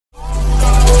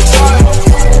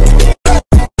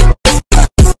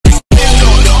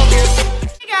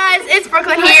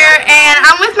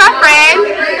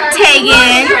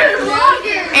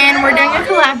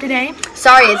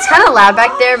sorry, it's kind of loud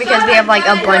back there because we have like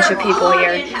a bunch of people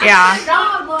here. Yeah.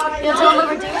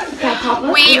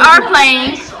 We are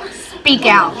playing Speak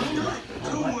Out.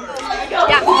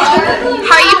 Yeah.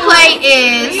 How you play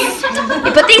is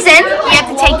You put these in. you have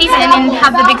to take these in and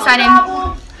have the big side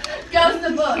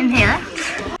in here.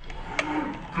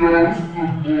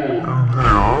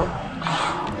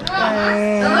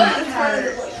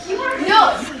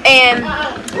 And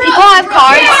people have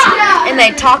cards and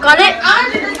they talk on it,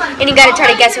 and you gotta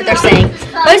try to guess what they're saying.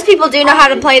 Most people do know how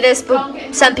to play this,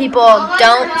 but some people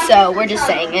don't, so we're just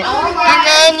saying it. And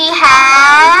then you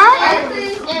have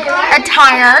a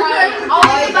tire.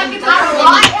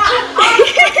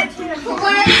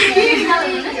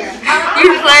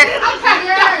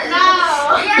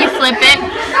 You flip it,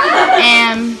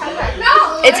 and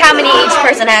It's how many each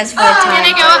person has for a time.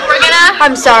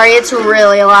 I'm sorry, it's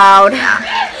really loud.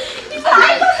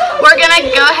 We're gonna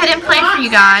go ahead and play for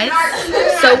you guys.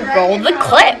 So roll the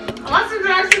clip.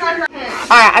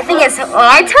 Alright, I think it's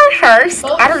my turn first.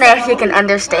 I don't know if you can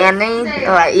understand me.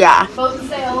 Alright, yeah.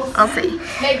 I'll see.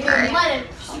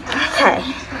 Okay.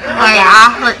 Oh yeah,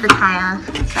 I'll flip the tire.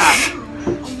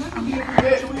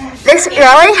 This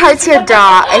really hurts your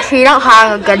jaw if you don't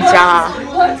have a good jaw.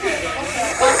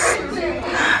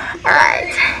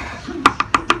 Alright.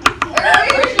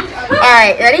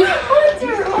 Alright, ready?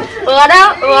 What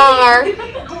out longer?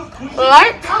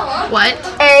 What?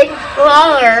 A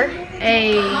longer.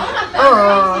 A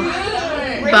Oh.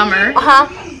 bummer.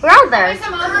 Around there.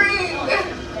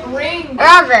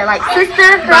 Around there, like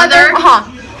sister, brother.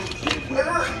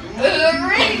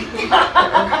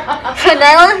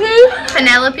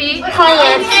 Penelope.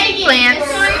 Plants.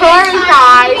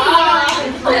 Coincide.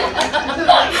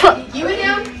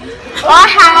 Our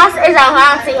house is a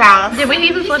haunted house. Did we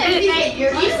even flip it?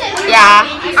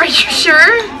 Yeah. Are you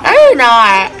sure? Maybe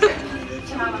not.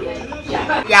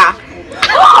 Yeah.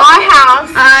 Our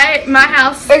house My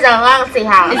house is a bouncy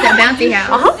house. is a bouncy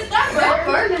house.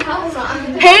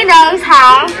 Who knows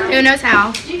how Who knows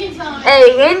how?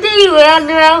 a windy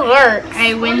windmill works?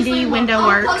 A windy window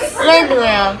works.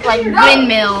 Windmill, like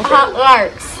Windmill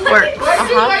works. works.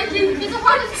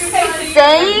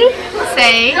 Same.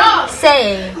 Say.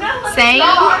 Same. Same.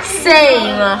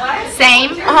 Same.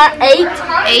 Same.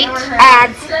 8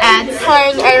 Ads. ads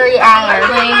playing every hour.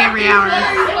 Playing every hour.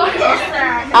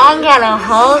 I'm gonna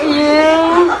hold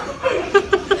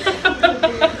you.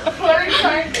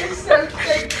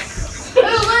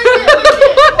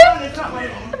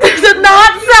 Does it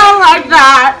not sound like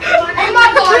that?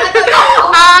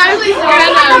 I'm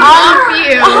gonna bump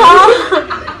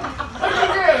you.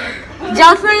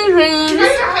 Jumping beans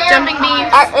Jumping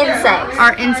beans are insects.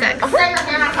 are insects.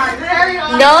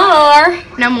 No more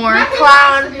No more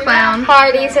clown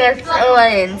parties with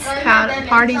balloons.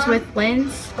 parties with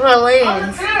lens.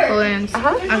 Balloons. Balloons.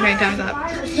 Okay, time's up.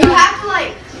 You have to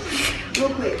like, real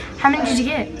quick. How many did you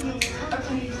get?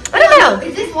 I don't know.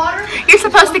 Is this water? You're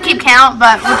supposed to keep count,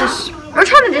 but We're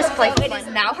trying to just play. It is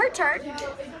now her turn,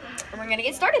 and we're gonna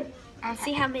get started. I'll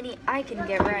see how many I can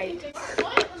get right.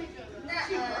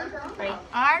 Ready?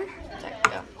 on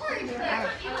Go.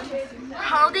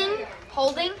 holding,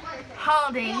 Holding,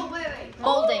 holding,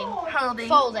 molding,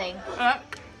 folding,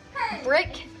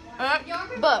 brick,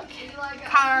 book,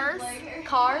 cars,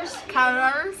 cars,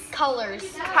 colors, colors,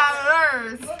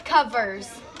 covers,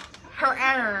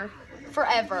 forever,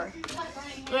 forever,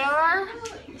 willer,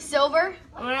 silver,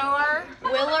 willer,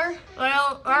 willer,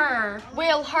 will,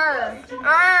 will her,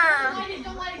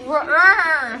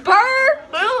 burr,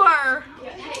 burr,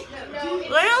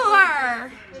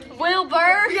 willer,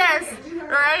 Wilbur, yes,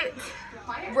 right,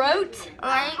 wrote,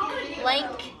 blank,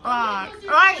 log,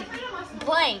 blank,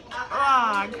 blank,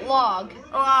 log, log,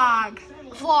 log,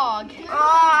 vlog,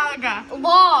 log,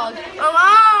 log,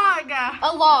 log,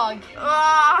 a log,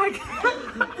 log,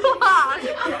 log,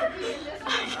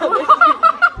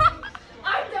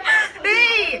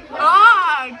 B,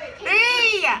 log,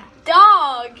 E,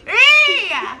 dog,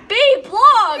 E, B,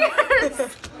 blog.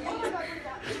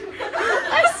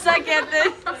 I suck at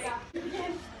this.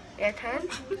 Your turn?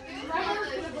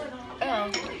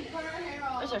 Oh,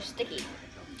 those are sticky.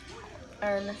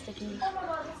 Or not sticky.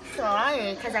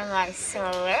 Sorry, because I'm like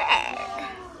sweat.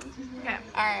 Okay.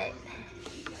 Alright.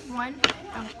 1,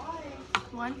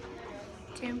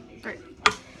 2, 3.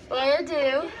 Where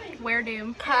do Where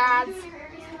do cabs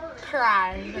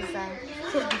cry? What's that?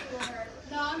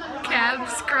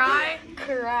 cabs cry?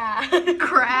 Cry.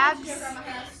 Crabs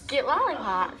Get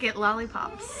lollipop. get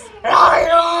lollipops.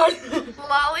 Lollipop.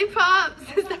 Lollipops?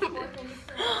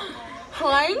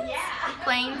 planes,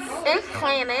 planes, and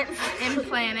planets,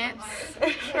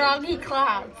 and froggy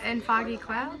clouds, and foggy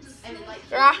clouds,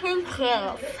 rocking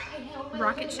cliffs,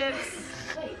 rocket ships.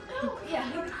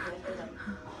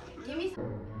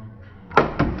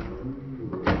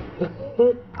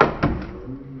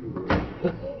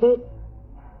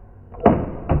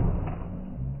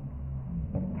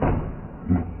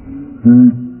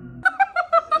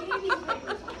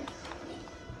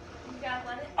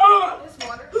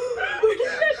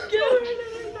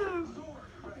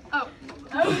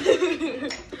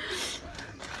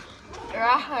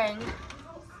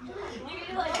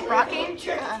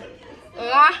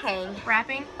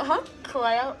 Wrapping.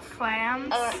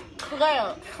 Clams.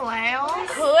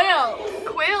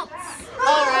 Quilts.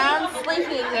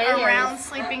 Around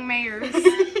sleeping mares.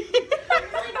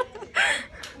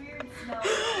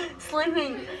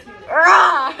 Sleeping.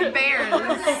 Bears.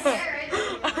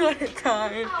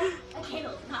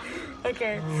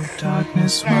 Okay. Oh,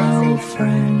 darkness, my old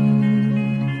friend,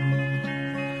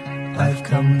 I've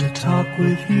come to talk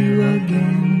with you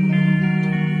again,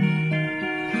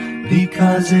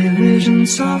 because a vision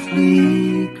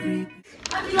softly creeps.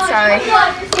 Sorry.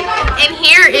 And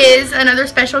here is another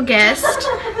special guest.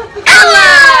 Ella!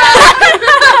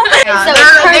 So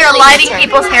they're lighting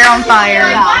people's hair on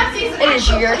fire. It is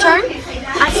your turn.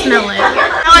 I smell it.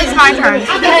 Now it's my turn.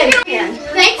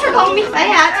 Thanks for calling me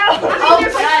fat.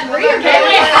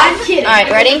 Alright,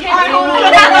 ready?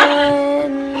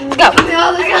 Go.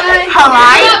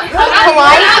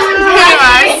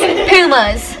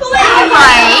 Pumas.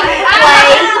 Play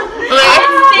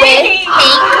with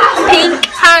pink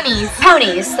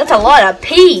ponies. That's a lot of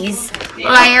peas.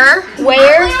 Where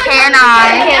can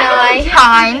I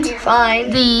find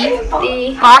the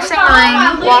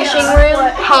washing room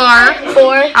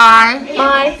for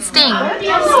my sting?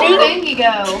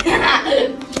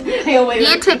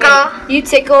 You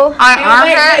tickle my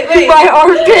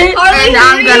armpit, and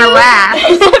I'm gonna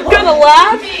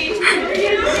laugh.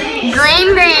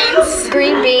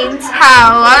 Green beans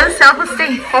have low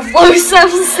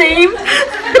self-esteem.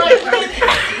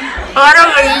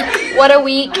 What a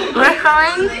week.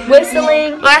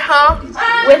 Whistling.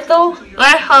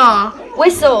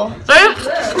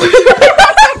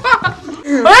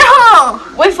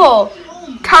 Whiffle.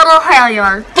 Total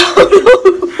hellular.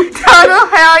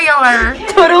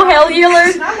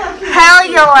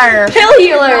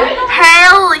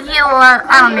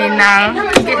 I don't even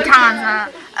know. Get time's up.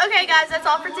 Okay guys, that's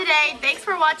all for today. Thanks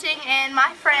for watching, and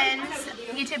my friends'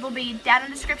 YouTube will be down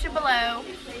in the description below.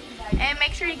 And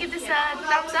make sure you give this a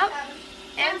thumbs up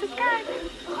and subscribe.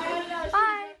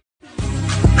 Bye.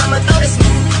 I'ma throw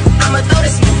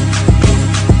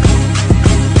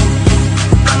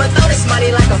this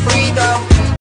money like a free throw.